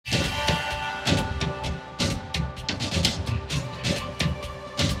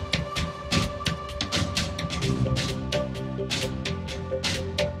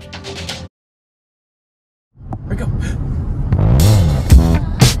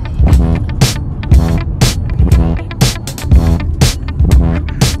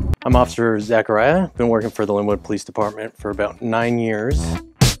I'm Officer Zacharia. Been working for the Lynnwood Police Department for about 9 years.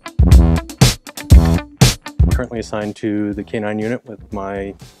 Currently assigned to the K9 Unit with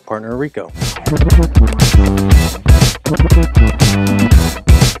my partner Rico.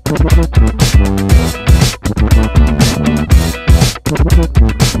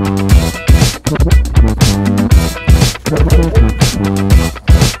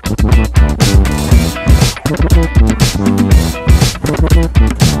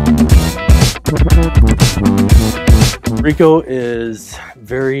 Rico is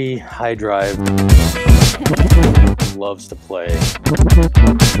very high drive, loves to play.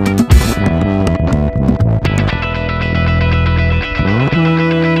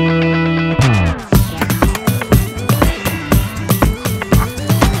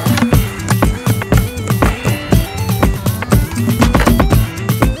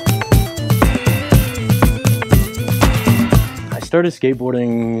 I started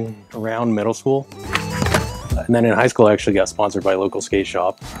skateboarding around middle school. And then in high school, I actually got sponsored by a local skate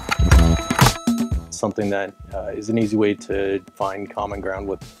shop. Something that is an easy way to find common ground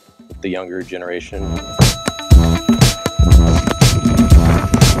with the younger generation.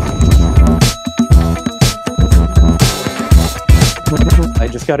 I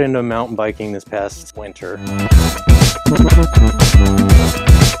just got into mountain biking this past winter.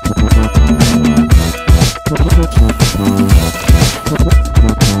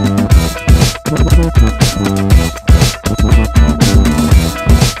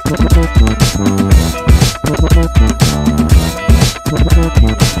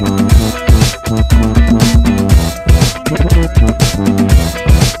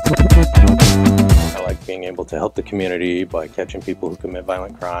 I like being able to help the community by catching people who commit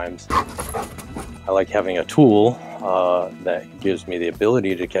violent crimes. I like having a tool that gives me the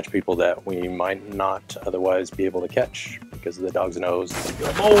ability to catch people that we might not otherwise be able to catch because of the dog's nose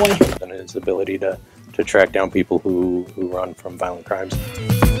and his ability to track down people who run from violent crimes.